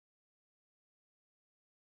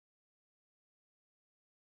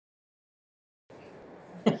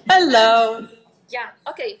Hello. Yeah,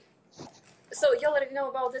 okay. So you already know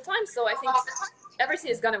about the time, so I think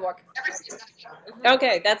everything is gonna work.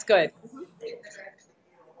 Okay, that's good.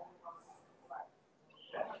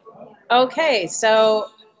 Okay, so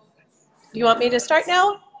you want me to start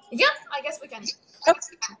now? Yeah, I guess we can.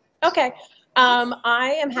 Okay.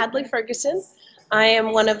 I am Hadley Ferguson. I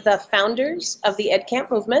am one of the founders of the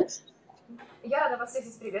EdCamp movement. Я рада вас всех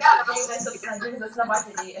здесь приветствовать. Я являюсь, собственно, одним из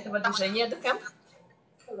основателей этого движения EdCamp.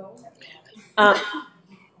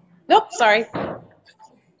 Nope, sorry.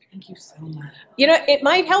 Thank you so much. You know, it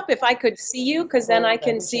might help if I could see you, because then I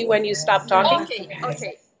can see when you stop talking.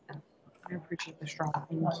 Okay. I appreciate the straw.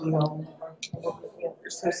 Thank you. You're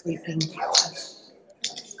so sweet. Thank you.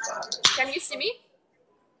 Can you see me?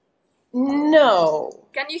 No.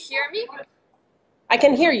 Can you hear me? I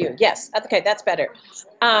can hear you, yes. Okay, that's better.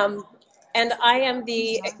 And I am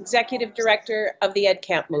the executive director of the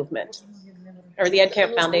EdCamp movement, or the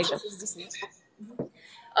EdCamp Foundation.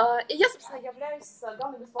 И я, собственно, являюсь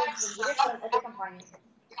главным исполнительным директором этой компании.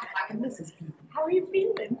 And this is how are you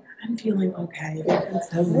feeling? I'm feeling okay. It's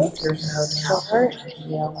so nice. You're so short.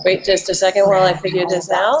 Wait just a second while I figure this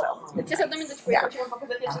out. Сейчас одну минуточку, я хочу вам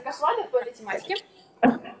показать несколько слайдов по этой тематике.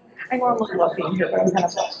 I normally love being here, but I'm kind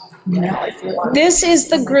of now I feel like This is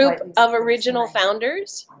the group of original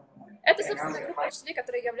founders. Это, собственно, группа учителей,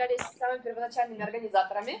 которые являлись самыми первоначальными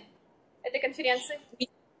организаторами этой конференции.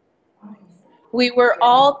 We were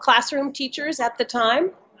all classroom teachers at the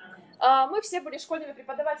time. Мы все были школьными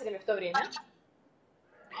преподавателями в то время.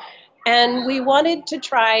 And we wanted to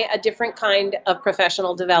try a different kind of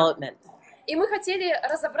professional development. И мы хотели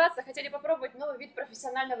разобраться, хотели попробовать новый вид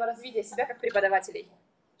профессионального развития себя как преподавателей.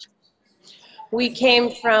 We came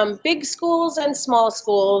from big schools and small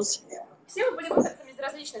schools. Все мы были выходцами из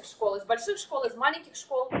различных школ, из больших школ, из маленьких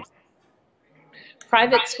школ.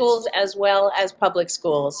 Private schools as well as public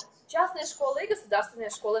schools. Частные школы и государственные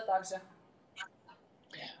школы также.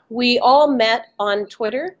 We all met on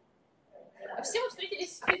Twitter Все мы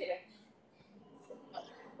встретились в Твиттере.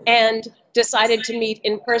 and decided to meet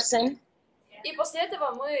in person. И после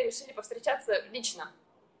этого мы решили повстречаться лично.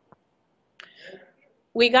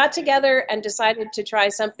 We got together and decided to try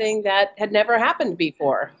something that had never happened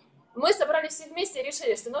before. Мы собрались все вместе и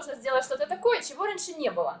решили, что нужно сделать что-то такое, чего раньше не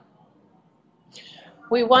было.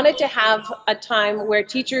 We wanted to have a time where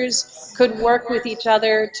teachers could work with each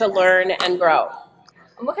other to learn and grow.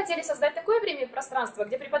 Мы хотели создать такое время и пространство,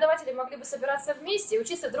 где преподаватели могли бы собираться вместе и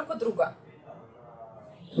учиться друг у друга.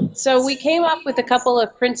 So we came up with a couple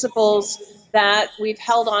of principles that we've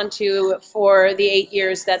held on to for the 8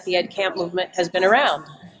 years that the EdCamp movement has been around.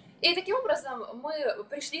 И таким образом мы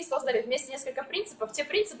пришли и создали вместе несколько принципов, те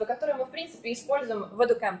принципы, которые мы, в принципе, используем в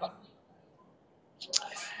EdCamp'ах.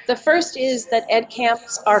 The first is that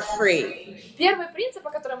EdCamps are free. Первый принцип,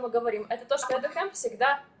 о котором мы говорим, это то, что EdCamp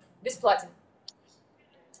всегда бесплатен.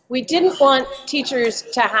 We didn't want teachers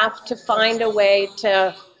to have to find a way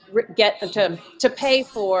to pay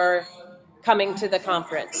for coming to the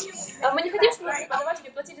conference. Мы не хотим, чтобы преподаватели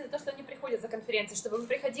платили за то, что они приходят за конференцией, чтобы им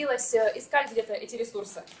приходилось искать где-то эти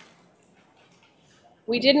ресурсы.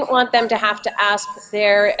 We didn't want them to have to ask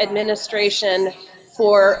their administration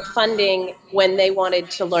for funding when they wanted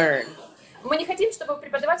to learn. Мы не хотим, чтобы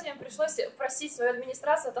преподавателям пришлось просить свою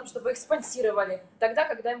администрацию о том, чтобы их спонсировали тогда,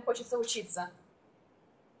 когда им хочется учиться.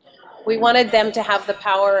 We wanted them to have the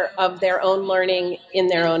power of their own learning in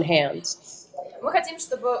their own hands. Мы хотим,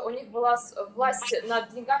 чтобы у них была власть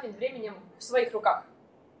над деньгами и временем в своих руках.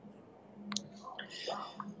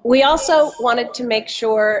 We also wanted to make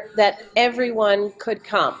sure that everyone could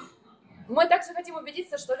come. Мы также хотим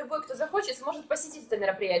убедиться, что любой, кто захочет, сможет посетить это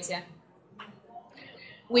мероприятие.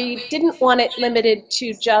 We didn't want it limited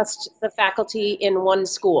to just the faculty in one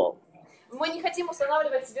school. Мы не хотим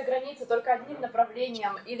устанавливать себе границы только одним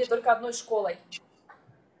направлением или только одной школой,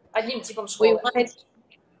 одним типом школы.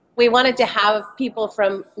 We wanted to have people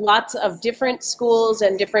from lots of different schools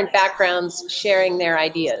and different backgrounds sharing their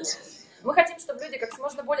ideas. Мы хотим, чтобы люди как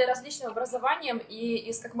можно более различным образованием и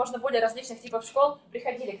из как можно более различных типов школ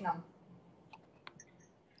приходили к нам.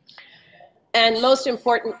 And most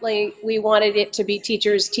importantly, we wanted it to be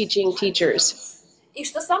teachers teaching teachers. И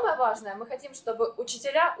что самое важное, мы хотим, чтобы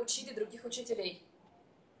учителя учили других учителей.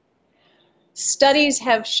 Studies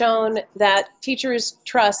have shown that teachers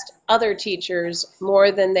trust other teachers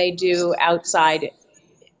more than they do outside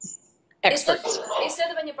experts.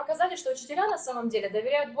 Исследования показали, что учителя на самом деле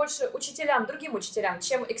доверяют больше учителям, другим учителям,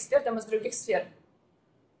 чем экспертам из других сфер.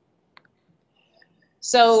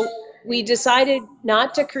 So we decided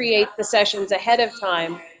not to create the sessions ahead of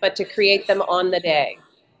time, but to create them on the day.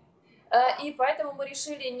 И поэтому мы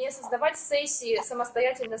решили не создавать сессии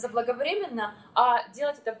самостоятельно, заблаговременно, а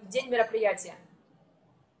делать это в день мероприятия.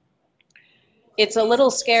 It's a little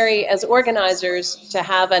scary as organizers to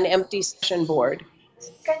have an empty session board.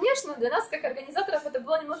 Конечно, для нас, как организаторов, это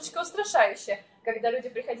было немножечко устрашающе, когда люди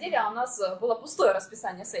приходили, а у нас было пустое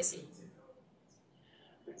расписание сессий.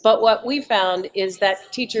 But what we found is that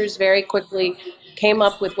teachers very quickly came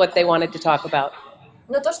up with what they wanted to talk about.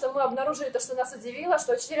 Но то, что мы обнаружили, то, что нас удивило,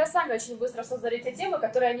 что учителя сами очень быстро создали те темы,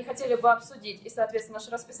 которые они хотели бы обсудить, и, соответственно,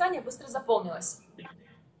 наше расписание быстро заполнилось.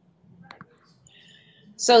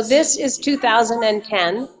 So this is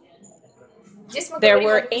 2010. There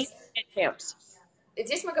were 8 EdCamps.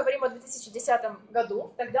 Здесь мы говорим о 2010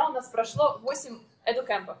 году, тогда у нас прошло 8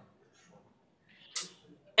 EdCamp'ов.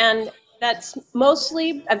 And that's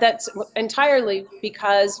entirely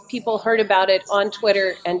because people heard about it on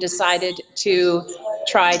Twitter and decided to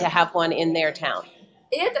try to have one in their town.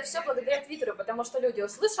 И это все благодаря Твиттеру, потому что люди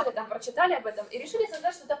услышали, там прочитали об этом и решили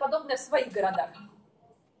создать что-то подобное в своих городах.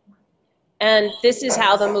 And this is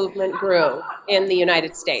how the movement grew in the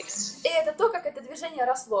United States. И это то, как это движение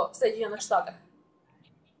росло в Соединенных Штатах.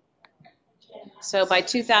 So by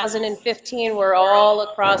 2015, we're all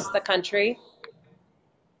across the country.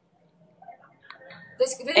 То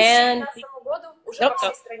есть к 2015 году уже по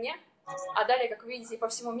всей стране, а далее, как вы видите, по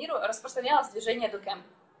всему миру распространялось движение EdCamp.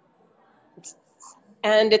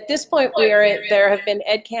 And at this point, there have been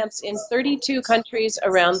EdCamps in 32 countries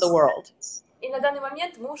around the world. И на данный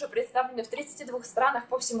момент мы уже представлены в 32 странах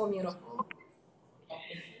по всему миру.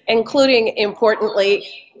 Including, importantly,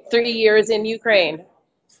 3 years in Ukraine.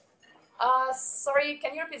 Sorry,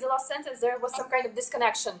 can you repeat the last sentence? There was some kind of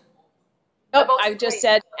disconnection. Oh, I just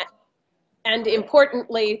said, and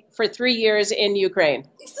importantly, for 3 years in Ukraine.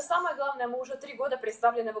 И что самое главное, мы уже 3 года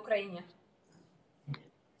представлены в Украине.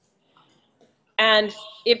 And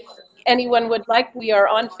if anyone would like, we are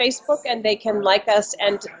on Facebook, and they can like us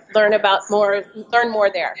and learn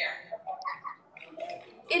more there.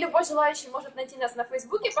 И любой желающий может найти нас на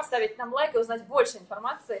Фейсбуке, поставить нам лайк и узнать больше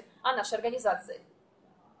информации о нашей организации.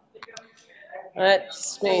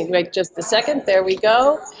 Let's wait just a second. There we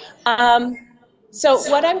go. So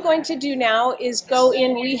what I'm going to do now is go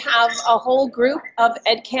in. We have a whole group of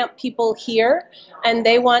EdCamp people here, and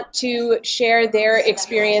they want to share their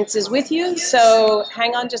experiences with you. So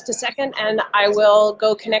hang on just a second, and I will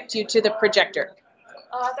go connect you to the projector.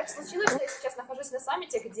 Так случилось, что я сейчас нахожусь на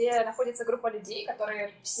саммите, где находится группа людей,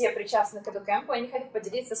 которые все причастны к EdCamp'у, и они хотят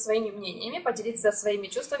поделиться своими мнениями, поделиться своими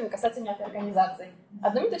чувствами касательно этой организации.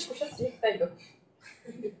 Одну минуточку, сейчас я их найду.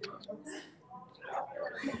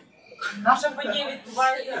 Наши події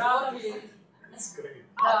відбуваються разом.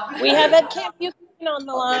 We have EdCamp Ukraine on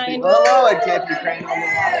the line. Hello, EdCamp Ukraine on the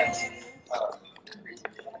line.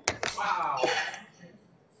 Wow.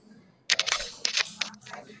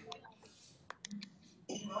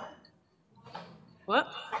 What?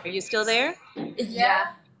 Are you still there?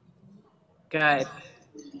 Yeah. Good.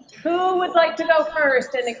 Who would like to go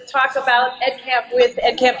first and talk about EdCamp with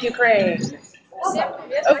EdCamp Ukraine? Всем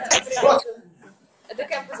привет,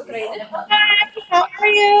 EdCamp из Украины. How are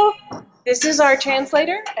you? This is our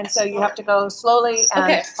translator, and so you have to go slowly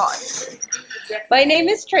and pause. My name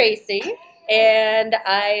is Tracy, and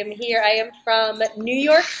I am here. I am from New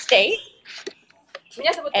York State.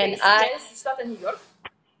 Меня зовут Трейси, я из штата Нью-Йорк.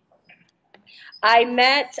 I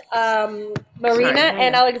met Marina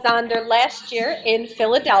and Alexander last year in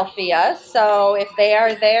Philadelphia, so if they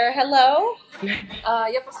are there, hello.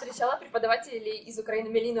 Я повстречала преподавателей из Украины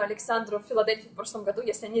Мелину и Александру в Филадельфии в прошлом году.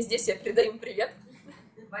 Если они здесь, я передаю им привет.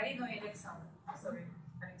 Марину и Александру. Sorry.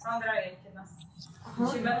 Alexandra Elkina.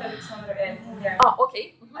 She met Alexandra Elkina.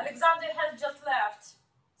 Okay. Alexander has just left.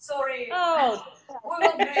 Sorry. Oh. We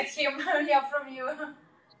will greet him. Yeah, from you.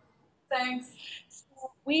 Thanks.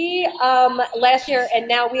 We, last year, and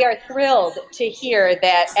now we are thrilled to hear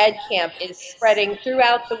that EdCamp is spreading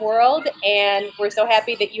throughout the world, and we're so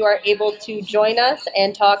happy that you are able to join us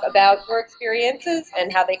and talk about your experiences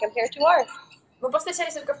and how they compare to ours. Мы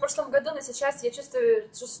повстречались только в прошлом году, но сейчас я чувствую,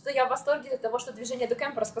 что я в восторге от того, что движение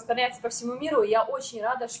EdCamp распространяется по всему миру, и я очень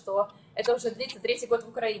рада, что это уже длится 3-й год в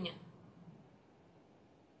Украине.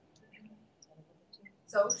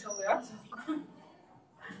 So, shall we ask?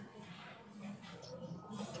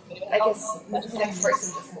 I guess the next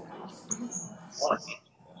person just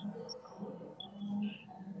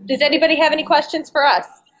Does anybody have any questions for us?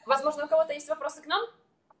 Возможно, у кого-то есть вопросы к нам?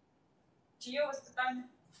 Чье воспитание?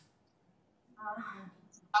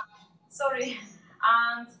 Sorry.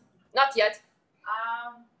 And Not yet.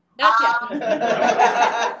 Not yet.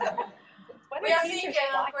 We are thinking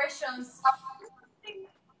of questions.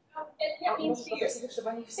 means to you? Чтобы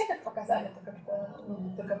они всех это показали, это как-то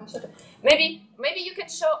только насчет. Maybe you can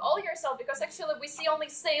show all yourself because actually we see only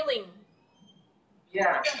sailing.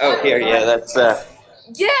 Yeah. Oh, here, yeah, that's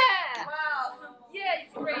Yeah. Wow. Yeah,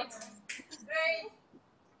 it's great. Great.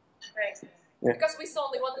 Great. Because we saw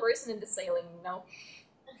only one person in the sailing, you know.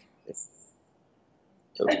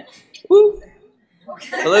 Woo.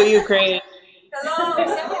 Hello, Ukraine. Hello.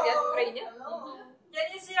 Всем привет в Украине. Hello.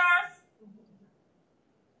 Can you see us?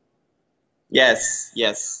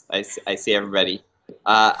 Yes, I see everybody.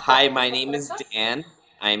 Hi, my name is Dan.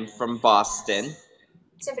 I'm from Boston.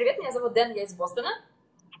 Всем привет, меня зовут Дэн, я из Бостона.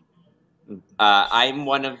 I'm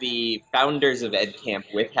one of the founders of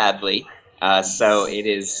EdCamp with Hadley, so it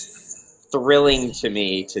is thrilling to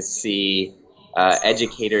me to see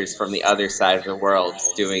educators from the other side of the world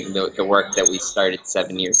doing the work that we started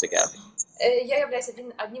 7 years ago. Я являюсь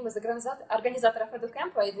одним из организаторов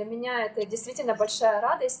EdCamp, и для меня это действительно большая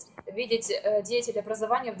радость видеть деятелей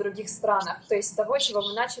образования в других странах, то есть того, чего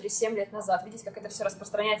мы начали 7 лет назад, видеть, как это все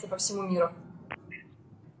распространяется по всему миру.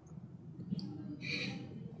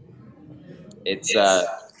 It's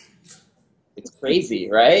crazy,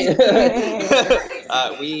 right?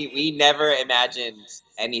 We never imagined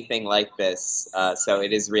anything like this, so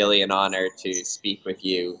it is really an honor to speak with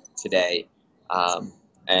you today.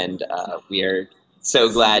 And we are so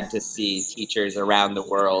glad to see teachers around the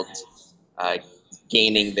world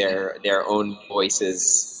gaining their own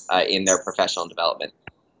voices in their professional development.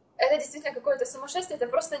 Это действительно какое-то сумасшествие, это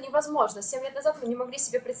просто невозможно. 7 лет назад мы не могли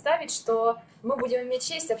себе представить, что мы будем иметь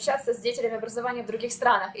честь общаться с деятелями образования в других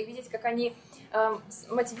странах и видеть, как они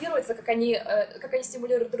мотивируются, как они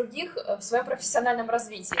стимулируют других в своем профессиональном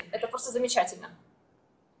развитии. Это просто замечательно.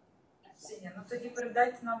 Сеня, ну тоді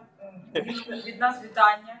передайте нам від нас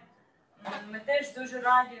вітання. Ми теж дуже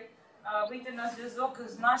раді вийти на зв'язок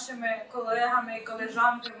з нашими колегами і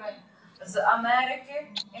колежанками з Америки.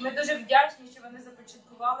 І ми дуже вдячні, що вони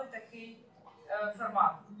започаткували такий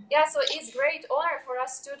формат. Yeah, so it's great honor for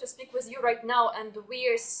us to speak with you right now, and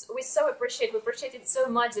we so appreciate it so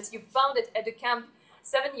much that you founded EdCamp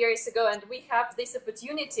 7 years ago, and we have this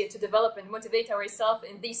opportunity to develop and motivate ourselves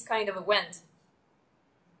in this kind of event.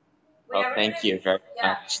 Well, thank you very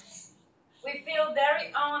much. We feel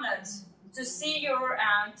very honored to see you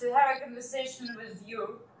and to have a conversation with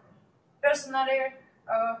you personally,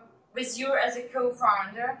 with you as a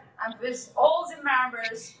co-founder, and with all the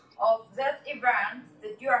members of that event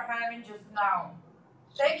that you are having just now.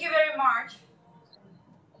 Thank you very much.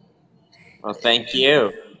 Well, thank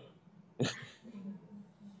you. It's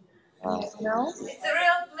a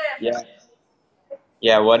real pleasure.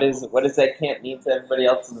 Yeah. What does that camp mean to everybody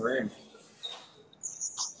else in the room?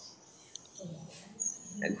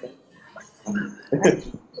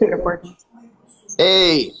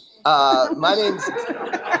 Hey, my name's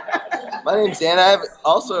Dan. I have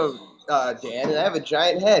also Dan, and I have a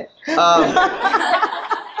giant head.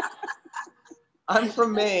 I'm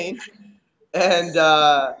from Maine, and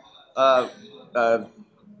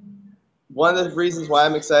one of the reasons why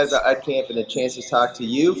I'm excited about EdCamp and a chance to talk to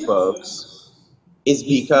you folks is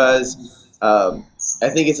because I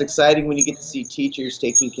think it's exciting when you get to see teachers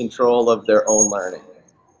taking control of their own learning.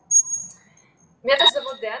 Меня тоже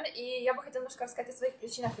зовут Дэн, и я бы хотела немножко рассказать о своих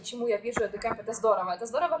причинах, почему я вижу EdCamp. Это здорово. Это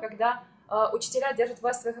здорово, когда учителя держат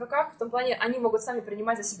власть в своих руках, в том плане, они могут сами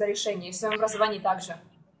принимать за себя решения, и в своем образовании также.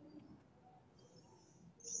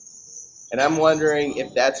 And I'm wondering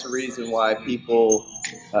if that's the reason why people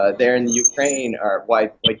there in the Ukraine why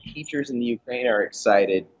teachers in the Ukraine are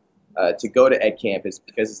excited to go to EdCamp is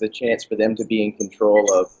because it's a chance for them to be in control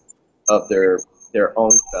of their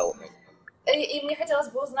own development. И мне хотелось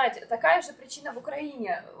бы узнать, такая же причина в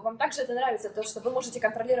Украине. Вам также это нравится, то, что вы можете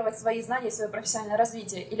контролировать свои знания и свое профессиональное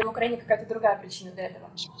развитие? Или в Украине какая-то другая причина для этого?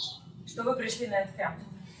 Что вы пришли на EdCamp?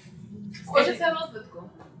 Хочеться розвитку.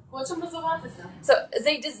 Хочемо розвиватися. So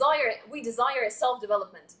we desire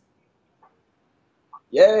self-development.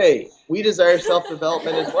 Yay! We desire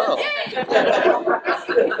self-development as well.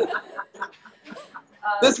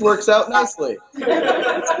 This works out nicely.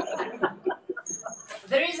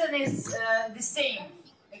 The reason is the same,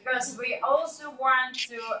 because we also want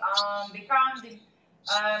to become the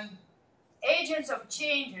agents of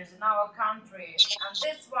changes in our country, and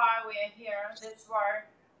that's why we are here. That's why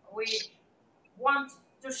we want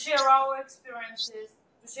to share our experiences,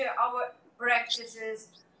 to share our practices,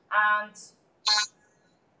 and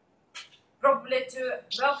probably to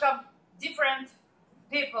welcome different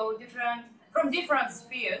people, from different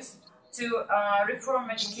spheres, to reform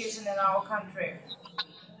education in our country.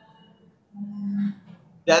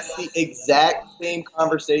 That's the exact same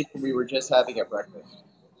conversation we were just having at breakfast.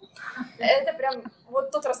 Это прям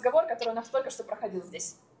вот тот разговор, который у нас только что проходил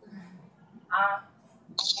здесь.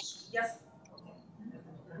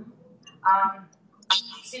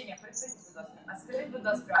 Ксенія, присядьте, будь ласка. А скажіть, будь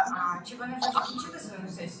ласка, чи вони вже закінчили свою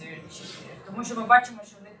сесію? Тому що ми бачимо,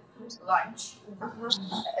 що в них ланч.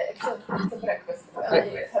 It's a breakfast.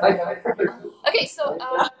 Okay, so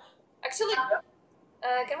actually,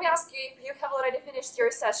 can we ask you if you have already finished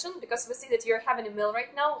your session? Because we see that you're having a meal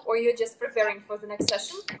right now, or you're just preparing for the next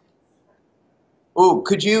session? Oh,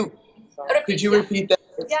 could you repeat that?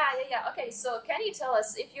 Yeah. Okay, so can you tell us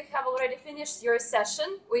if you have already finished your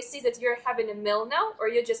session? We see that you're having a meal now, or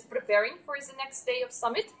you're just preparing for the next day of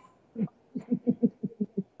summit?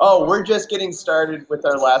 Oh, we're just getting started with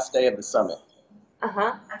our last day of the summit.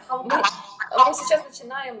 Мы сейчас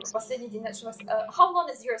начинаем последний день нашего. How long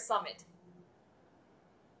is your summit?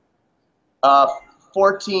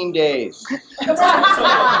 14 days.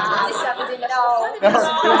 10-й день нашего саммита.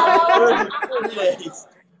 30 days.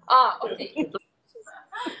 Окей.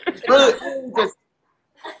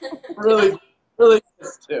 Really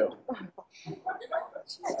just two.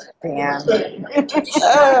 Damn.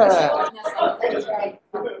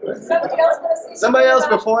 Somebody else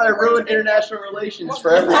before I ruin international relations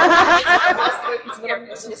for everyone.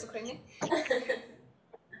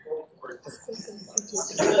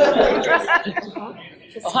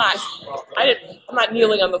 Hi. I'm not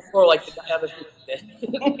kneeling on the floor like the other people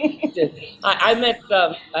did. I met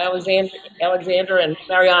Alexander and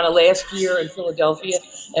Mariana last year in Philadelphia,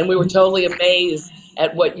 and we were totally amazed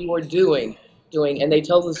at what you were doing. And they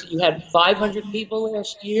told us you had 500 people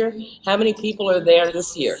last year. How many people are there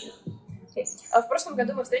this year? В прошлом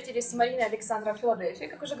году мы встретились с Мариной и Александром в Филадельфии,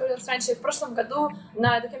 как уже говорилось раньше. В прошлом году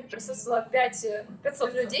на EdCamp присутствовало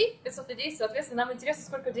 500 людей, соответственно, нам интересно,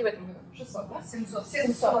 сколько людей в этом году? 600, да? 700.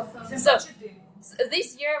 So,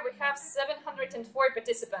 this year we have 704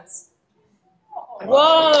 participants.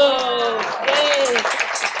 Whoa! Yay!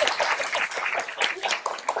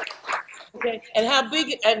 Okay, and how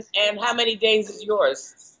big and how many days is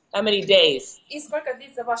yours? How many days? И сколько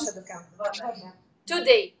длится ваш EdCamp? 2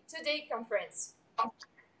 day conference.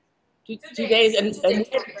 Two days,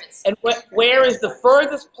 and where is the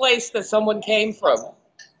furthest place that someone came from?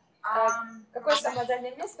 Какое самое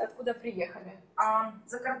дальнее место, откуда приехали?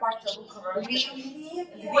 Закарпаття, Луково.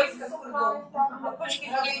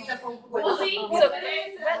 So,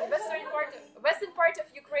 western part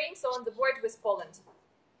of Ukraine, so on the border with Poland.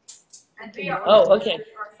 Oh, okay.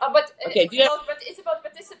 But Okay, it's about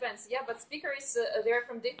participants, yeah. But speakers, they're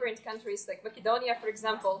from different countries, like Macedonia, for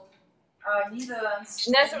example. Netherlands.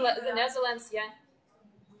 The Netherlands, yeah.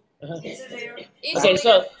 Okay,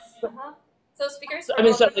 so So speakers. I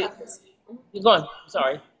mean, you're going.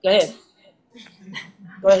 Sorry. Go ahead.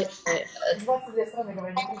 Go ahead. 22 страны,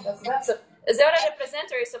 говорили, да? So there are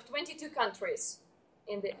representatives of 22 countries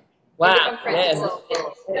in the conference itself.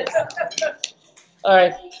 All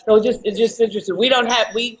right. So it's just interesting. We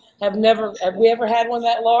have we ever had one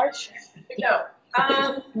that large? No.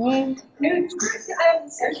 In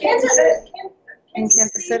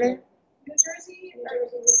Kansas City? New Jersey?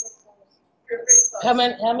 How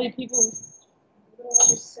many people?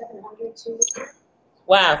 700 too.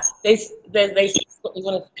 Wow. They you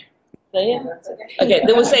want to say it? Okay.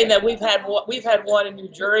 They were saying that we've had one in New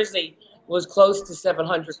Jersey was close to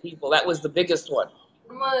 700 people. That was the biggest one.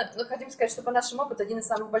 Мы хотим сказать, что по нашему опыту один из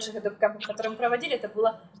самых больших EdCamp'ов, который мы проводили, это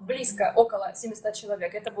было близко, около 700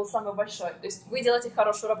 человек. Это был самый большой. То есть вы делаете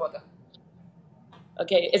хорошую работу.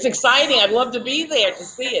 Okay, it's exciting. I'd love to be there to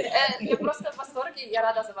see it. Я просто в восторге, я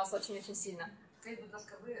рада за вас очень-очень сильно.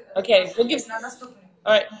 Okay, we'll give.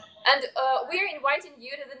 All right. And we're inviting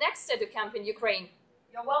you to the next EdCamp in Ukraine.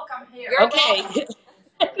 You're welcome here. You're Okay.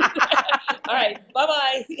 All right.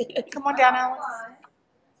 Bye-bye. Come on down, Alex.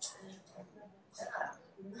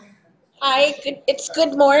 Hi, it's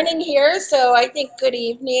good morning here, so I think good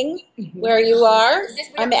evening where you are.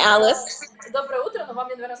 I'm Alice. Доброе утро, но вам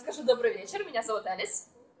я, наверное, скажу добрый вечер. Меня зовут Алис.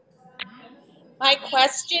 My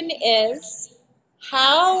question is,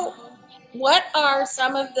 what are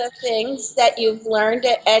some of the things that you've learned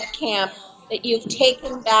at EdCamp that you've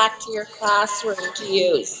taken back to your classroom to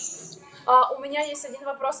use? У меня есть один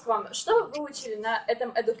вопрос к вам. Что вы выучили на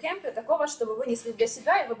этом EdCamp'е такого, что вы вынесли для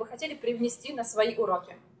себя и вы бы хотели привнести на свои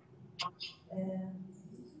уроки?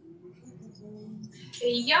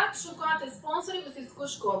 Як шукати спонсорів у сільську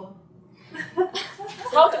школу?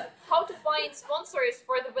 How to find sponsors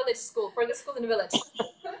for the village school, for the school in the village?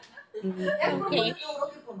 Okay.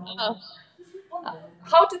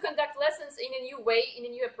 How to conduct lessons in a new way, in a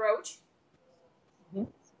new approach?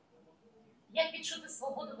 Як відчути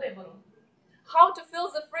свободу вибору? How to feel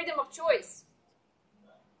the freedom of choice?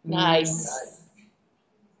 Nice.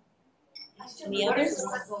 Any others? And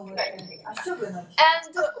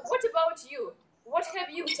what about you? What have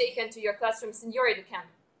you taken to your classrooms in your EdCamp?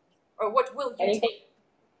 Or what will you take?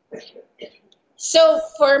 So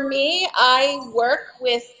for me, I work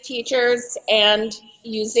with teachers and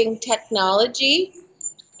using technology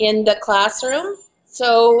in the classroom.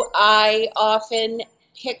 So I often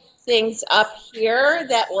pick things up here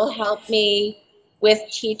that will help me with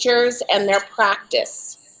teachers and their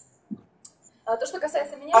practice. То, что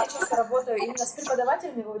касается меня, я часто работаю именно с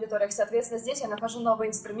преподавателями в аудиториях. Соответственно, здесь я нахожу новые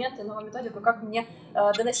инструменты, новую методику, как мне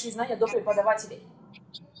доносить знания до преподавателей.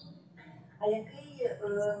 А який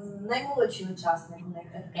наймолодший учасник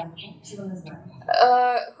EdCamp? Чи ви не знаєте?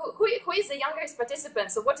 Who is the youngest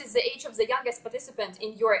participant? So what is the age of the youngest participant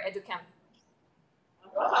in your EdCamp?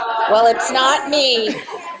 Well, it's not me.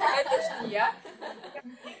 Это же не я.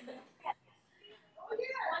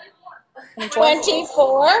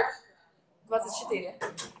 24. 24.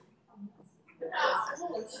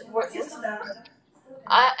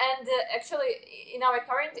 And actually, in our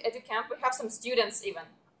current EdCamp, we have some students even.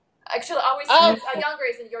 Actually, our students are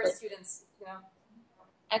younger than your students, you know.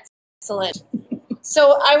 Excellent.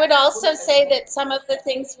 So I would also say that some of the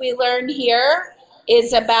things we learn here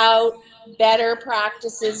is about better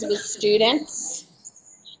practices with students.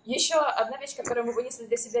 Еще одна вещь, которую мы вынесли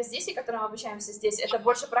для себя здесь и которой мы обучаемся здесь, это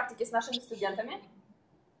больше практики с нашими студентами.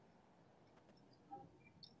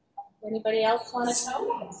 Anybody else want to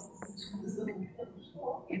know?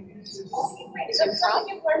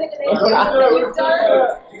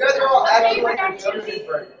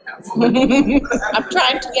 I'm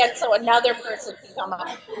trying to get so another person can come up.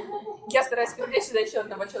 Я стараюсь привлечь сюда еще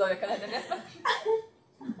одного человека на это место.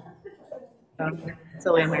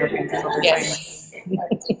 Silly Americans. Yes.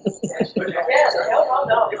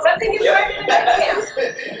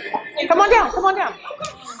 Come on down. Come on down.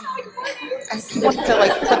 I want to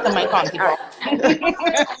like put the mic on people.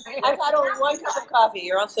 I've had only one cup of coffee.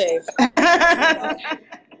 You're all safe.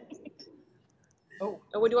 Oh,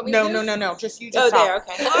 what do you want me to do? No. Just you. Oh, Just there. talk.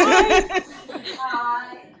 Okay. Hi.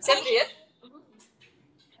 Hi. Всем привет.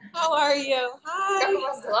 How are you? Как у Hi.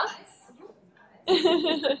 вас дела?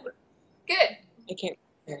 Good. I can't.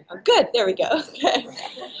 Oh, good. There we go. Okay.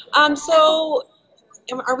 So,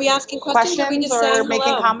 are we asking questions? Or are we just or saying making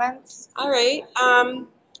hello? comments? All right.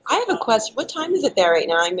 I have a question. What time is it there right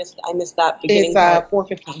now? I missed that beginning It's part.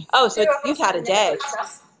 4:15. Oh, so you've had a day.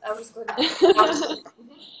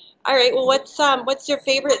 All right. Well, what's your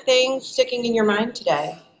favorite thing sticking in your mind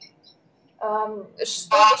today?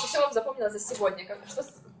 Что больше всего вам запомнилось за сегодня?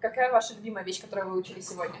 Какая ваша любимая вещь, которую вы учили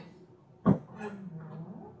сегодня?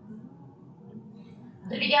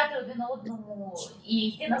 Довіряти один одному і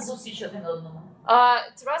йти на зустріч один одному.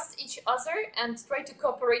 Trust each other and try to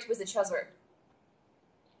cooperate with each other.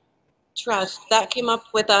 Trust. That came up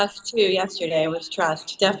with us too yesterday. Was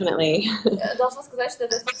trust, definitely. Должна сказать, что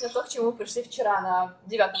это, собственно, то, к чему мы пришли вчера на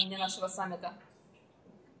 9-м дне нашего саммита.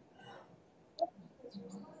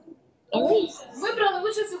 Ми брали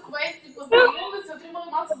участь у квесті, познайомилися,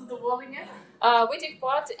 отримали масу задоволення. We take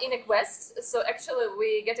part in a quest, so actually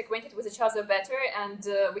we get acquainted with each other better, and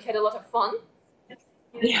we had a lot of fun.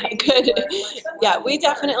 Yeah, good. Yeah, we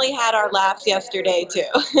definitely had our laughs yesterday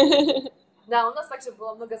too. Да, у нас также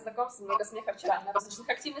было много знакомств, много смеха вчера на различных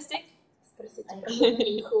активностях. Спросите, когда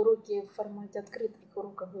их уроки в формате открытых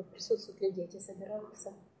уроков присутствуют ли дети,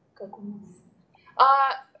 собираются, как у нас?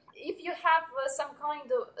 If you have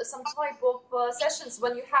some type of sessions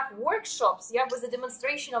when you have workshops, yeah, with the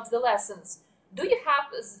demonstration of the lessons, do you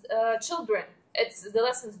have children at the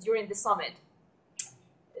lessons during the summit?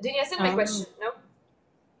 Do you understand my question? No.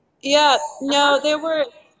 Yeah, no, there were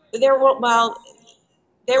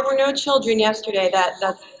no children yesterday.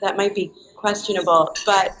 That might be questionable,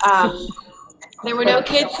 but there were no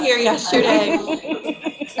kids here yesterday.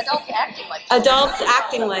 Adults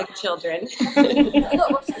acting like children. Ну,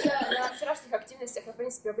 вообще, на вчерашних активностях, в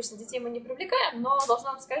принципе, обычно детей мы не привлекаем, но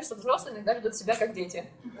должна вам сказать, что взрослые иногда ведут себя как дети.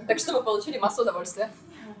 Так что мы получили массу удовольствия.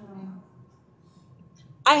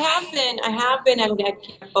 I have been at an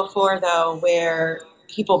EdCamp before though, where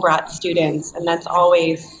people brought students, and that's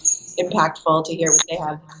always impactful to hear what they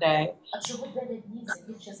have to say.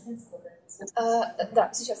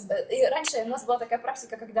 Да, сейчас. И раньше у нас была такая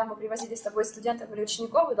практика, когда мы привозили с тобой студентов или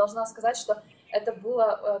учеников, и должна сказать, что это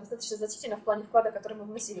было достаточно значительно в плане вклада, который мы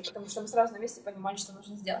вносили, потому что мы сразу на месте понимали, что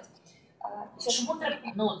нужно сделать. Чому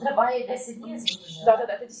триває 10 днів? Да,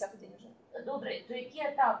 это 10-й день уже. Добре, то які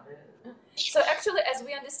етапи? So actually, as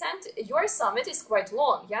we understand, your summit is quite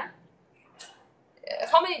long, yeah?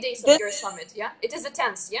 How many days of your summit, yeah? It is the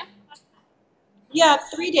 10th, yeah? Yeah,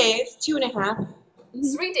 3 days, 2.5.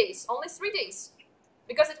 3 days, only 3 days.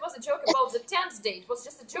 Because it was a joke about the 10th date. It was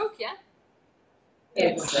just a joke, yeah?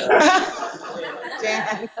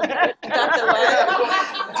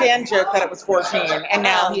 Dan joked that it was 14, and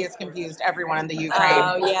now he has confused everyone in the Ukraine.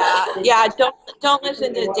 Oh yeah. Don't listen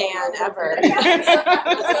to Dan ever.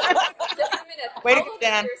 Just a minute. Wait How a long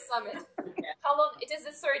Dan. is your summit? How long? It is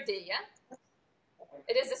the third day, yeah?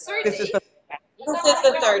 It is the third This day. is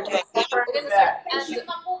the third day. It is the third.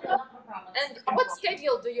 And what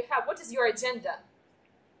schedule do you have? What is your agenda?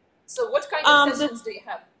 So what kind of sessions do you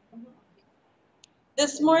have?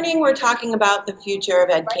 This morning we're talking about the future of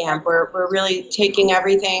EdCamp. We're really taking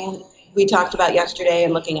everything we talked about yesterday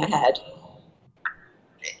and looking ahead.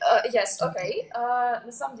 Yes, okay.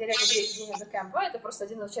 На самом деле, это третий день EdCamp. Это просто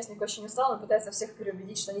один участник очень устал, он пытается всех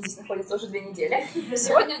переубедить, что они здесь находятся уже 2 недели.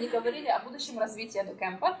 Сегодня они говорили о будущем развитии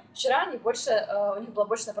EdCamp. Вчера они у них была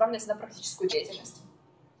больше направленность на практическую деятельность.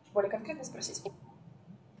 Более конкретно спросить?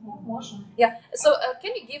 Можно. Yeah. So,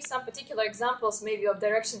 can you give some particular examples, maybe, of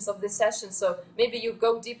directions of this session? So, maybe you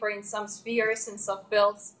go deeper in some spheres, in some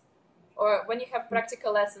fields, or when you have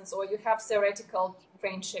practical lessons, or you have theoretical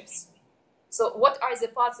friendships. So, what are the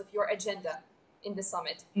parts of your agenda in the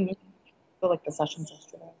summit? So like the sessions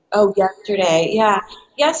yesterday. Oh, yesterday, yeah.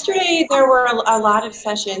 Yesterday there were a lot of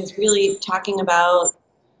sessions really talking about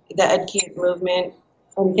the EdCamp movement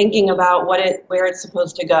and thinking about where it's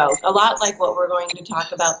supposed to go. A lot like what we're going to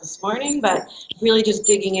talk about this morning, but really just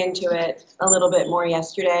digging into it a little bit more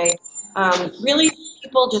yesterday. Really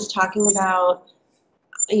people just talking about,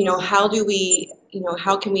 how do we,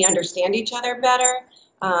 how can we understand each other better?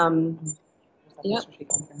 Yep.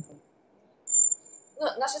 Ну,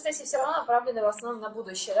 наши сессии все равно направлены в основном на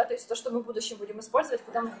будущее, да, то есть то, что мы в будущем будем использовать,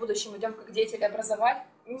 куда мы в будущем идем как деятели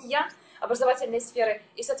образовательной сферы,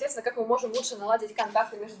 и, соответственно, как мы можем лучше наладить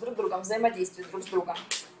контакты между друг другом, взаимодействие друг с другом.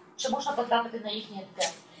 Чи можна потрапити на їхній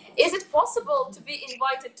EdCamp? Is it possible to be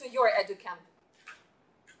invited to your EdCamp?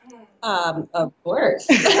 Of course.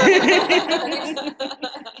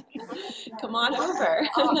 Come on over.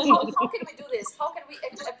 How can we do this? How can we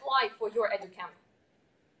apply for your EdCamp?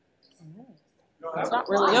 It's not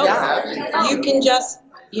really. You can just,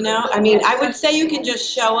 I would say you can just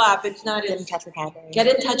show up. It's not Get in touch with Hadley. Get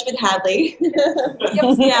in touch with Hadley.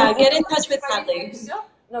 Yeah, get in touch with Hadley.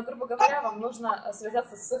 Но, грубо говоря, вам нужно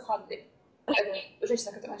связаться с Хадли.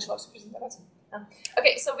 Женщина, которая начала всю презентацию.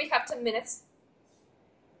 Okay, so we have 10 minutes.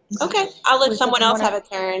 Okay, I'll let someone else have a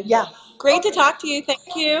turn. Yeah. Great to talk to you.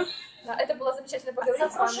 Thank you. Это было замечательно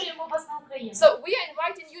поговорить с вами. Запрошуємо вас на Україну. So we are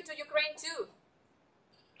inviting you to Ukraine too.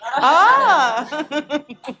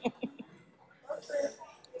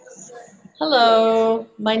 Hello,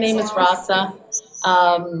 my name is Rasa.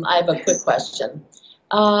 I have a quick question.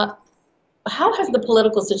 How has the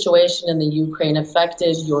political situation in the Ukraine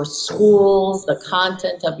affected your schools, the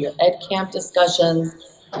content of your EdCamp discussions,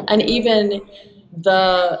 and even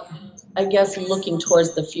looking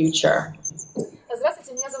towards the future?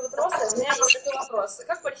 Здравствуйте, меня зовут Роса. У меня есть такой вопрос.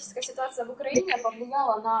 Как политическая ситуация в Украине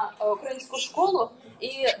повлияла на украинскую школу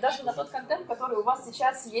и даже на тот контент, который у вас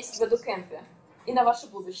сейчас есть в EdCamp'е, и на ваше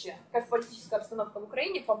будущее? Как политическая обстановка в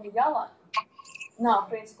Украине повлияла на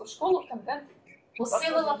українську школу, контент?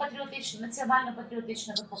 Посилила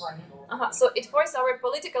національно-патріотичне виховання. So it forced our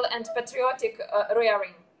political and patriotic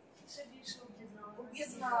rearing.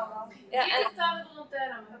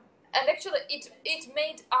 And actually, it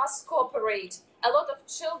made us cooperate. A lot of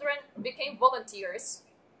children became volunteers.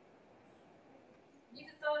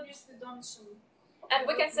 And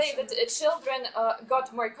we can say that children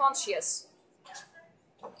got more conscious.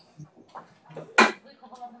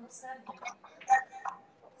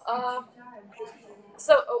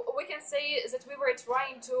 So we can say that we were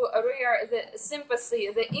trying to rear the sympathy,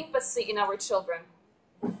 the empathy in our children.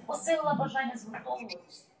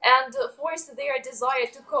 And force their desire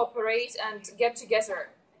to cooperate and get together.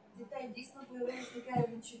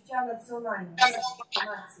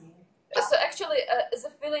 So actually, the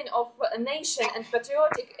feeling of a nation and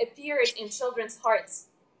patriotic appeared in children's hearts.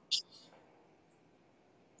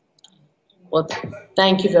 Well,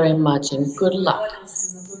 thank you very much and good luck.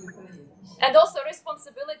 And also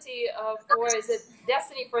responsibility for the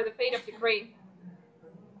destiny, for the fate of Ukraine.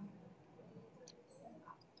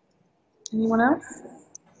 Anyone else?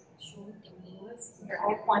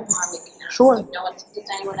 Sure. Does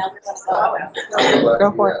anyone else want to go?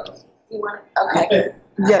 Go for it. Okay.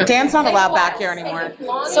 Yeah, Dan's not allowed back here anymore.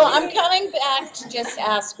 So I'm coming back to just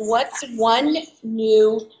ask, what's one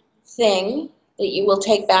new thing that you will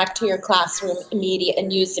take back to your classroom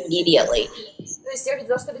and use immediately? То есть я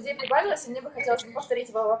видела, что людей прибавилось, и мне бы хотелось повторить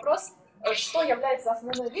его вопрос. что является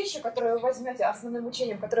основной вещью, которую вы возьмете, основным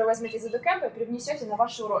учением, которое вы возьмете из EdCamp и привнесете на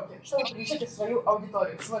ваши уроки? Что вы принесете в свою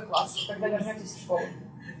аудиторию, в свой класс, когда вернетесь в школу?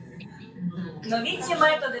 Новітні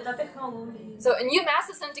методи та технології. So, new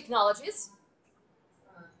methods and technologies.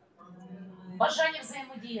 Бажання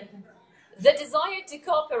взаємодіяти. The desire to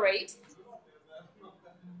cooperate.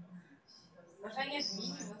 Бажання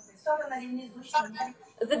змінювати. Стати на рівні з учнями.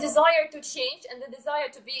 The desire to change and the desire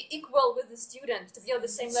to be equal with the student, to be on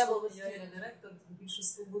the same level with the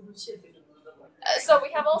student. So we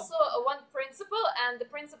have also one principal, and the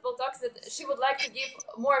principal talks that she would like to give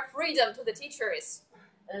more freedom to the teachers.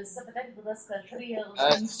 Запитайте, будь ласка, три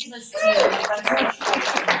цінності.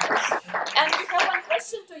 And we have one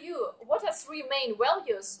question to you. What are three main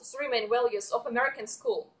values of American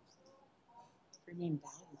school?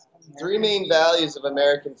 Three main values of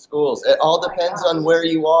American schools. It all depends on where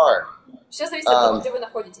you are. Все зависит от того, где вы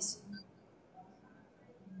находитесь.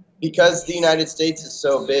 Because the United States is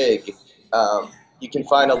so big, you can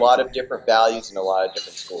find a lot of different values in a lot of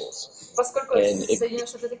different schools. Поскольку Соединенные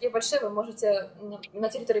Штаты такие большие, вы можете на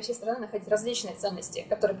территории всей страны находить различные ценности,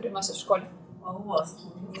 которые приносят в школе.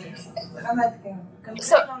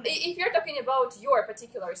 So, if you're talking about your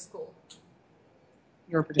particular school.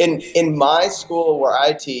 In my school where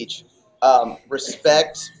I teach,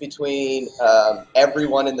 respect between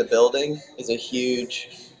everyone in the building is a huge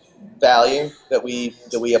value that we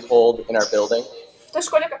uphold in our building. В той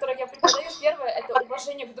школе, в которой я преподаю, первое – это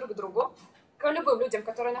уважение друг к другу, к любым людям,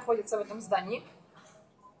 которые находятся в этом здании.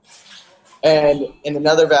 And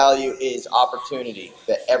another value is opportunity,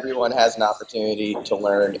 that everyone has an opportunity to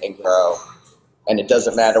learn and grow. And it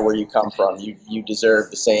doesn't matter where you come from, you deserve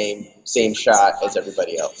the same shot as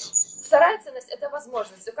everybody else. Вторая ценность – это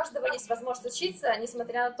возможность. У каждого есть возможность учиться,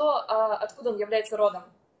 несмотря на то, откуда он является родом.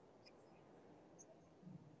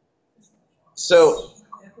 So,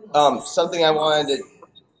 something I wanted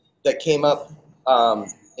that came up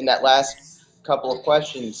in that last couple of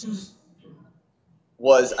questions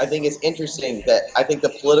was, I think it's interesting that I think the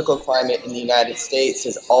political climate in the United States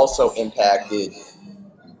has also impacted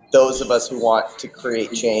those of us who want to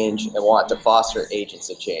create change and want to foster agents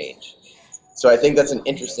of change. So I think that's an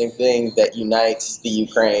interesting thing that unites the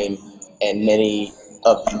Ukraine and many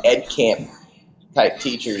of the EdCamp type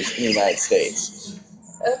teachers in the United States.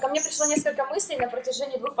 Ко мне пришло несколько мыслей на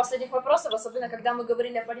протяжении двух последних вопросов, особенно когда мы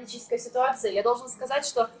говорили о политической ситуации. Я должен сказать,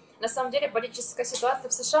 что на самом деле политическая ситуация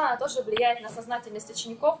в США, она тоже влияет на сознательность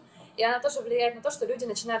учеников, и она тоже влияет на то, что люди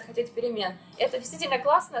начинают хотеть перемен. И это действительно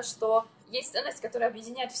классно, что есть ценность, которая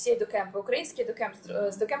объединяет все EdCamp, украинские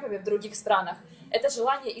EdCamp с EdCamp'ами в других странах. Это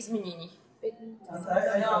желание изменений. I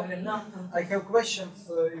have questions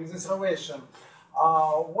in this relation.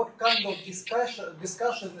 What kind of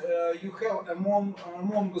discussion you have among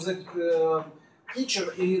the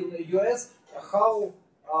teacher in US? How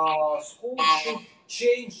school should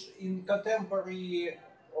change in contemporary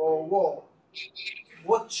world?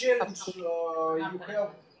 What challenge you have,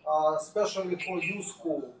 especially for your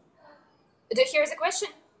school? Did you hear the question?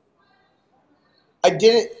 I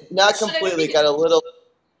didn't, not completely, got a little.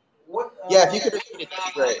 What, yeah, if you could repeat it,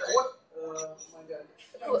 that'd be great.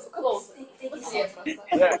 Close.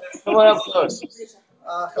 Yeah, come on up close.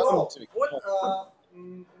 Hello.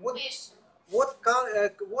 What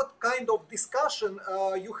kind of discussion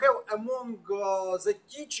you have among the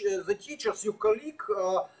teachers, your colleague,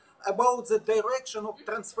 about the direction of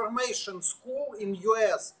transformation school in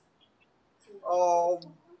US? How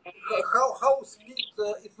speed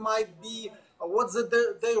it might be? What's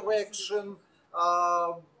the direction?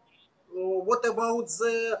 What about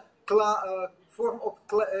the form of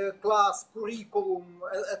class, curriculum,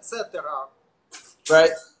 etc.?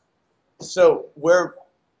 Right. So we're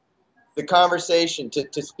the conversation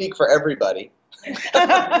to speak for everybody.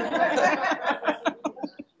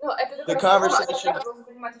 The conversation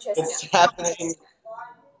that's happening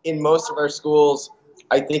in most of our schools,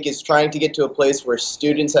 I think, is trying to get to a place where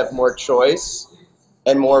students have more choice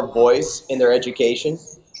and more voice in their education.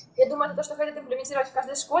 Я думаю, это то, что хотят имплементировать в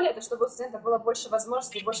каждой школе, это чтобы у студентов было больше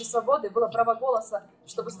возможностей, больше свободы, было право голоса,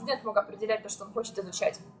 чтобы студент мог определять то, что он хочет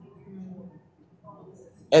изучать.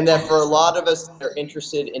 And that for a lot of us that are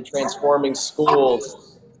interested in transforming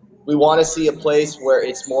schools, we want to see a place where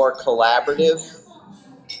it's more collaborative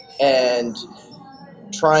and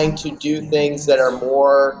trying to do things that are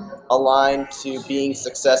more aligned to being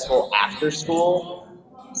successful after school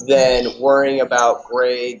than worrying about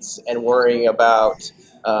grades and worrying about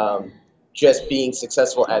just being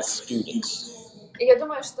successful as students. И я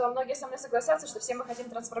думаю, что многие со мной согласятся, что все мы хотим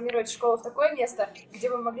трансформировать школу в такое место,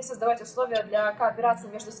 где мы могли создавать условия для кооперации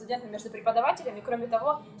между студентами, между преподавателями. Кроме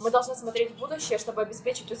того, мы должны смотреть в будущее, чтобы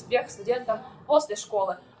обеспечить успех студентам после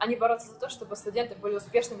школы, а не бороться за то, чтобы студенты были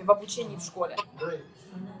успешными в обучении в школе.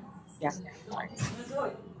 Yeah.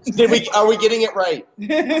 Are we getting it right?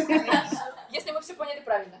 Если мы все поняли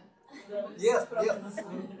правильно. Yes.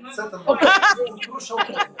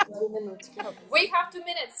 We have 2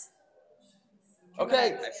 minutes.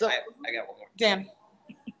 Okay, so I got one more. Dan.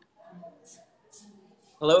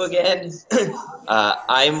 Hello again.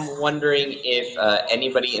 I'm wondering if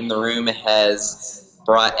anybody in the room has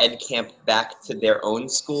brought EdCamp back to their own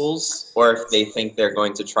schools, or if they think they're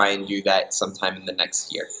going to try and do that sometime in the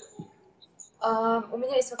next year. У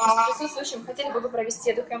меня есть вопрос к присутствующим. Хотели бы вы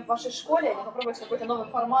провести EdCamp в вашей школе или попробовать какой-то новый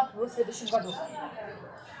формат в следующем году?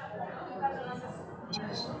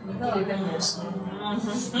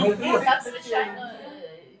 Звичайно,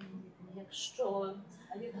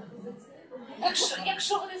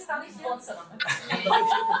 якщо вони стануть спонсорами.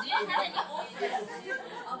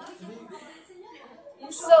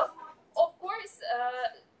 So, of course,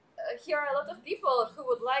 here are a lot of people who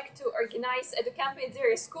would like to organize EdCamp in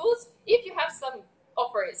their schools if you have some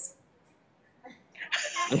offers.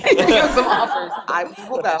 Some offers. I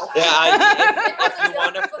will go. Yeah, if you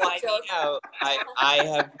want to fly me out, I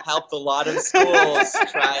have helped a lot of schools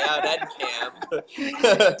try out EdCamp.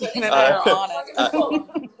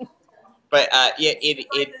 But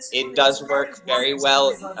it does work very well.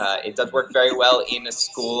 It does work very well in a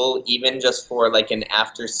school, even just for like an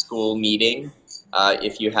after-school meeting.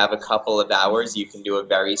 If you have a couple of hours, you can do a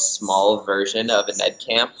very small version of an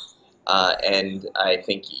EdCamp. And I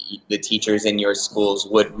think the teachers in your schools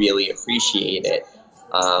would really appreciate it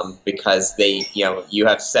because you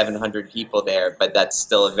have 700 people there, but that's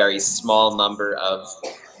still a very small number of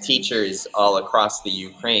teachers all across the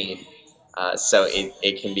Ukraine. So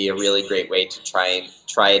it can be a really great way to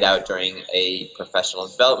try it out during a professional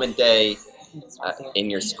development day in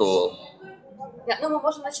your school. Ну, мы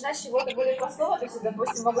можем начинать с чего-то более простого, то есть,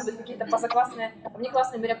 допустим, могут быть какие-то позаклассные,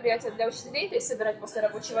 внеклассные мероприятия для учителей, то есть собирать после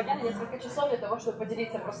рабочего дня на несколько часов для того, чтобы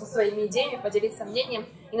поделиться просто своими идеями, поделиться мнением.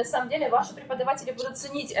 И на самом деле ваши преподаватели будут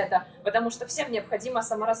ценить это, потому что всем необходимо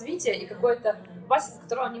саморазвитие и какое-то базис, от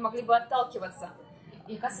которого они могли бы отталкиваться.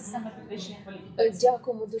 Яка система підвищення кваліфікації?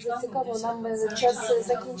 Дякуємо, дуже цікаво. Нам час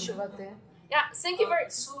закінчувати. Yeah, thank you very...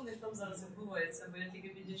 Що у них там зараз відбувається, бо я тільки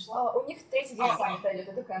підійшла? У них третий день саммита идет,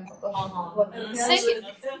 это кэмп.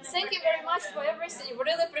 Thank you very much for everything. We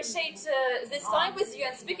really appreciate this time with you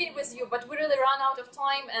and speaking with you, but we really run out of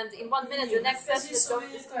time, and in 1 minute the next session is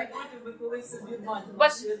going to start.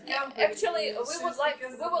 But actually, we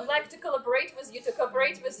would like to collaborate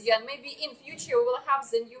with you, and maybe in future we will have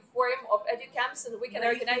the new form of EdCamps, and we can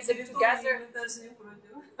organize them together.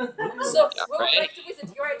 So we would like to visit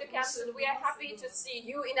your EdCamps, and we are happy to see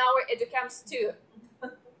you in our EdCamps too.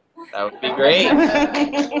 That would be great.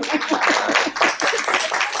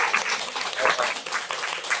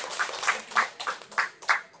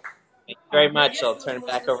 Thank you very much. I'll turn it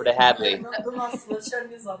back over to Hadley. До нас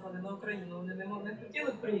навчальні заходи на Україну, вони не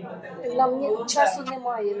хотіли приїхати? Нам часу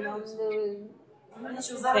немає, нам...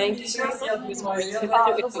 Зараз більше часу, я думаю.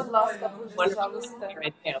 Будь ласка, пожалуйста.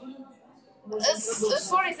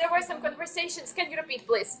 Sorry, there were some conversations. Can you repeat,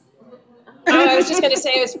 please? I was just going to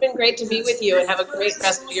say it's been great to be with you and have a great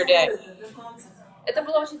rest of your day. Это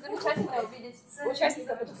было очень замечательно увидеть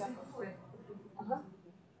участников EdCamp.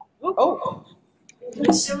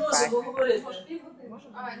 Ще можемо говорити.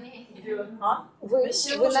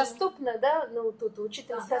 Ви наступна, да? Ну, тут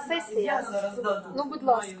учительська сесія. Ну, будь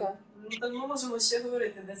ласка. Ми можемо ще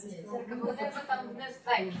говорити 10 хвилин.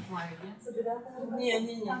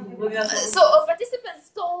 So participants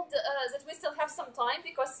told that we still have some time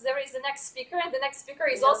because there is the next speaker, and the next speaker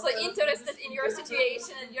is also interested in your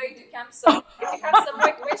situation and your EdCamp. So if you have some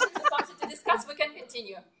more questions or something to discuss, we can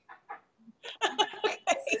continue.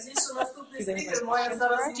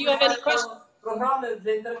 Do you have any questions? Програми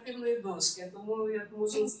для інтерактивної дошки, тому я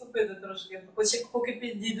можу вступити трошки. Поки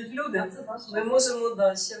підійдуть люди, ми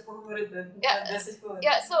можемо ще поговорити 10 хвилин.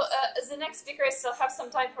 Yeah, so the next speaker still have some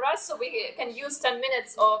time for us, so we can use 10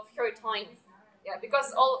 minutes of her time. Yeah,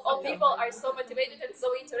 because all people are so motivated and so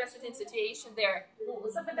interested in situation there.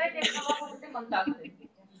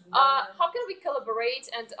 How can we collaborate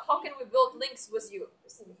and how can we build links with you?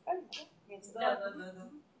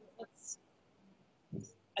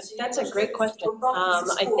 That's a great question.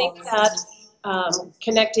 I think that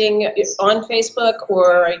connecting on Facebook or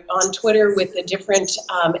on Twitter with the different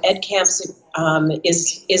EdCamps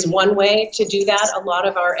is one way to do that. A lot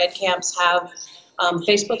of our EdCamps have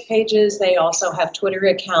Facebook pages. They also have Twitter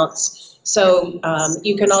accounts. So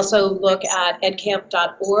you can also look at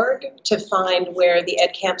edcamp.org to find where the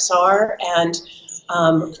EdCamps are, and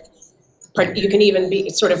you can even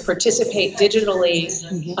sort of participate digitally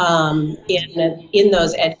in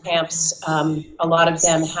those EdCamps. A lot of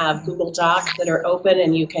them have Google Docs that are open,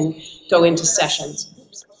 and you can go into sessions.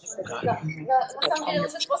 Да. На самом деле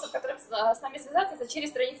лучший способ, которым с нами связаться, это через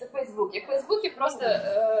страницы в Фейсбуке. В Фейсбуке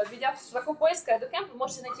просто, введя в строку поиска EdCamp, вы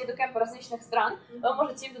можете найти EdCamp различных стран, вы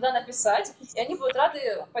можете им туда написать, и они будут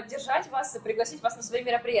рады поддержать вас и пригласить вас на свои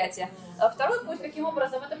мероприятия. Второй путь, каким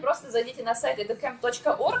образом, это просто зайдите на сайт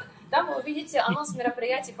edcamp.org, там вы увидите анонс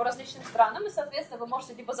мероприятий по различным странам, и, соответственно, вы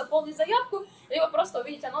можете либо заполнить заявку, либо просто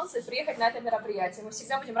увидеть анонсы и приехать на это мероприятие. Мы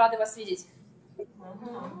всегда будем рады вас видеть.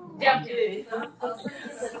 Дякую.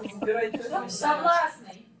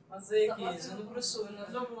 Согласний. А за який же? Ну прошу,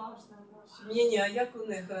 ні, а як у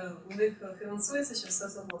них фінансується чи все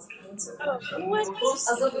согласно?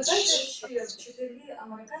 А запитайте, чи вчителі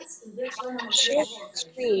американські є членами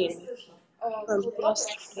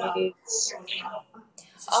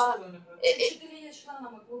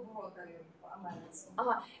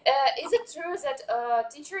Is it true that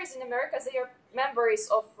teachers in America, they are members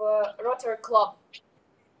of Rotary Club?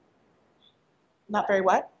 Not very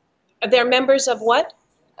what? They're members of what?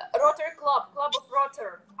 Rotary Club, Club of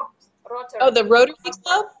Rotor. Oh, the Rotary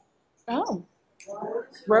Club? Oh,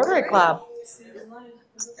 Rotary Club.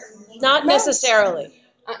 Not necessarily.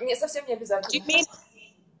 Не, совсем не обязательно.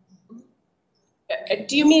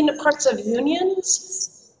 Do you mean parts of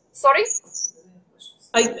unions? Sorry?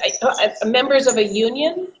 Members of a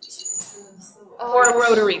union? Or a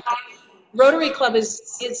Rotary Club? Rotary Club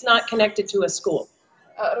is not connected to a school.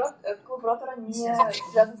 Клуб Ротора не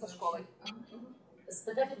связан со школой.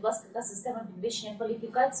 Спитайте, будь ласка, яка система підвищення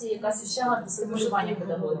кваліфікації, яка система стимулювання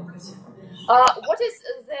педагогів? What is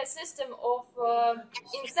the system of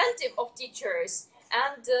incentive of teachers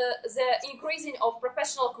and the increasing of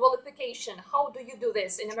professional qualification? How do you do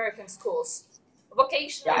this in American schools?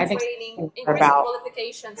 Vocational training, increasing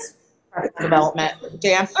qualifications. Development.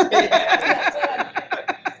 Dan?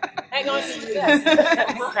 Hang on to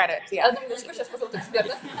credit. Yeah.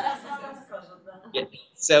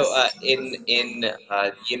 So in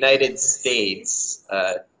the United States,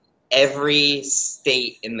 every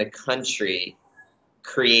state in the country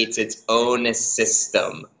creates its own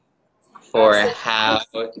system for how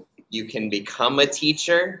you can become a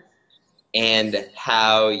teacher and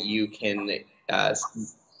how you can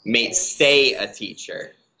stay a teacher.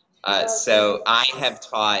 So I have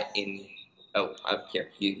taught in. Oh, up here.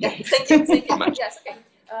 Thank you. Yes, okay.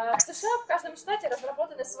 В США в каждом штате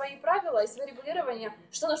разработаны свои правила и свои регулирования,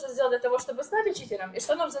 что нужно сделать для того, чтобы стать учителем, и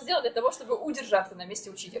что нужно сделать для того, чтобы удержаться на месте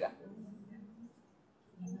учителя.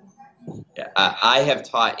 I have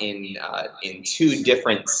taught in 2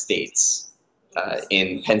 different states,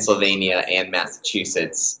 in Pennsylvania and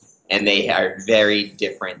Massachusetts, and they are very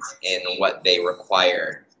different in what they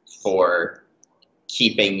require for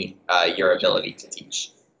keeping your ability to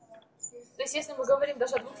teach. То есть, если мы говорим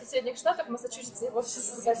даже о 2 соседних штатах, Массачусетс и его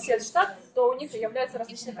сосед штат, то у них являются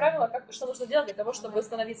различные правила, что нужно делать для того, чтобы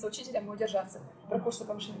становиться учителем и удержаться. Про курсы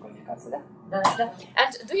повышения квалификации, да? Да.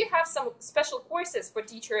 And do you have some special courses for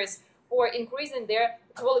teachers for increasing their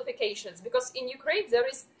qualifications? Because in Ukraine there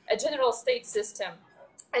is a general state system,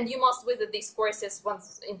 and you must visit these courses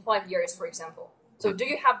once in 5 years, for example. So do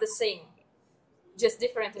you have the same, just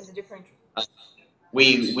different in the different?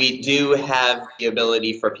 We do have the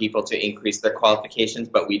ability for people to increase their qualifications,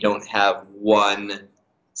 but we don't have one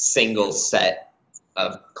single set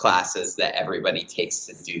of classes that everybody takes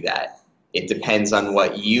to do that. It depends on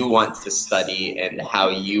what you want to study and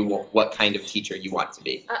what kind of teacher you want to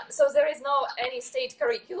be. So there is no any state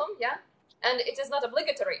curriculum, yeah? And it is not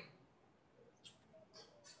obligatory.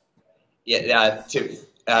 Yeah,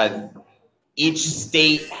 each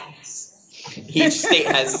state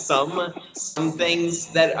has some things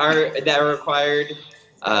that are required,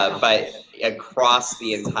 but across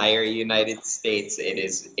the entire United States,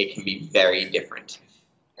 it can be very different.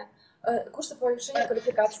 Курсы повышения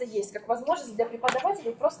квалификации есть как возможность для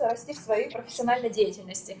преподавателей просто расти в своей профессиональной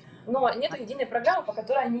деятельности, но нет единой программы, по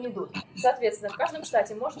которой они идут. Соответственно, в каждом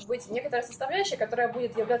штате может быть некоторая составляющая, которая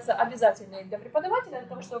будет являться обязательной для преподавателя, для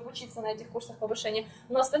того, чтобы учиться на этих курсах повышения,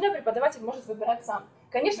 но остальное преподаватель может выбирать сам.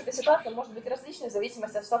 Конечно, эта ситуация может быть различной в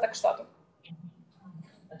зависимости от штата к штату.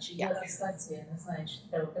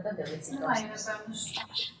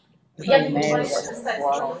 Я не понимаю, что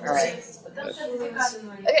Wow. All right.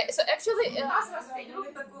 Okay, so actually,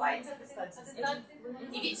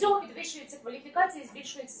 І від цього підвищується кваліфікація і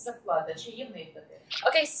збільшується зарплата. Чи є в них таке?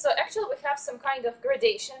 okay, so actually we have some kind of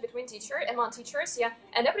gradation between among teachers, yeah.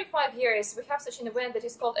 And every 5 years we have such an event that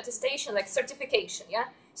is called attestation, like certification, yeah.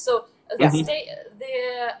 So the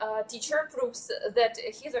teacher proves that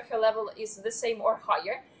his or her level is the same or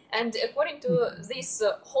higher. And according to this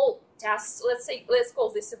whole test, let's call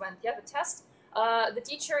this event, yeah, the test, the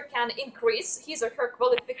teacher can increase his or her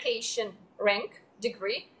qualification rank,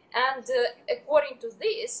 degree, and according to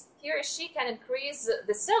this, he or she can increase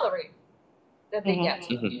the salary that they get.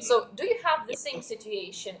 So do you have the same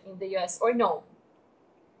situation in the US or no?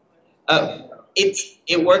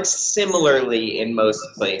 It works similarly in most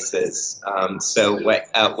places. So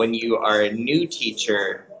when you are a new teacher,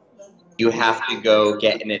 you have to go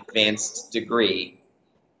get an advanced degree.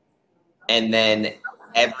 And then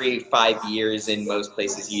every 5 years in most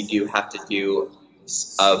places, you do have to do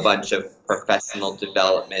a bunch of professional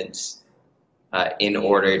development in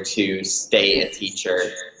order to stay a teacher.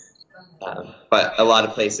 But a lot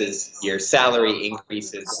of places, your salary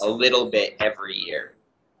increases a little bit every year.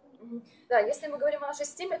 Да, если мы говорим о нашей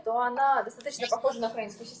системе, то она достаточно похожа на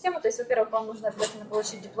украинскую систему. То есть, во-первых, вам нужно обязательно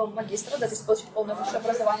получить диплом магистра, да, то есть получить полное высшее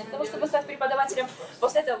образование для того, чтобы стать преподавателем.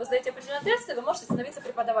 После этого вы сдаете определенные тесты, вы можете становиться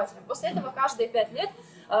преподавателем. После этого каждые 5 лет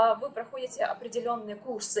вы проходите определенные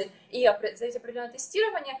курсы и сдаете определенное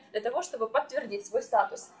тестирование для того, чтобы подтвердить свой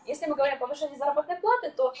статус. Если мы говорим о повышении заработной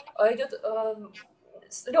платы, то идет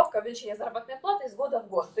легкое увеличение заработной платы из года в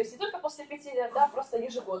год. То есть не только после 5 лет, да, просто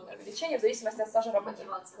ежегодное увеличение в зависимости от стажа работы.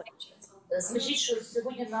 Скажіть, що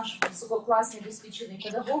сьогодні наш висококласний досвідчений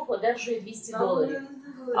педагог одержує $200.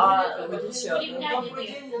 А порівняння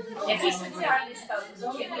який соціальний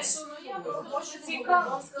статус?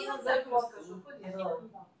 Цікаво сказати.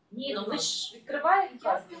 Ні, ну ми ж відкриваємо.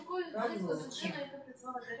 Я спілкуюся з дівчиною, яка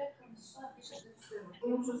працювала директором США 2014.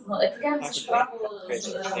 Ну, EdCamp це ж правило.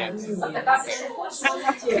 Така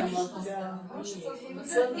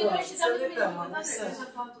Це не тема.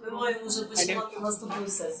 Ми маємо вже починати наступну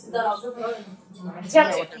сесію.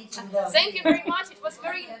 Thank you very much. It was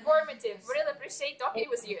very informative. Really appreciate talking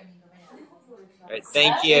with you. Right,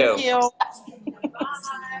 thank you. Thank you.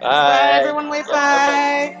 Bye. Bye, everyone. Wave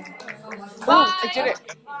bye. Bye. I did it.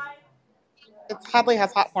 It probably has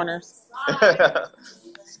hot corners.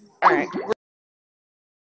 All right.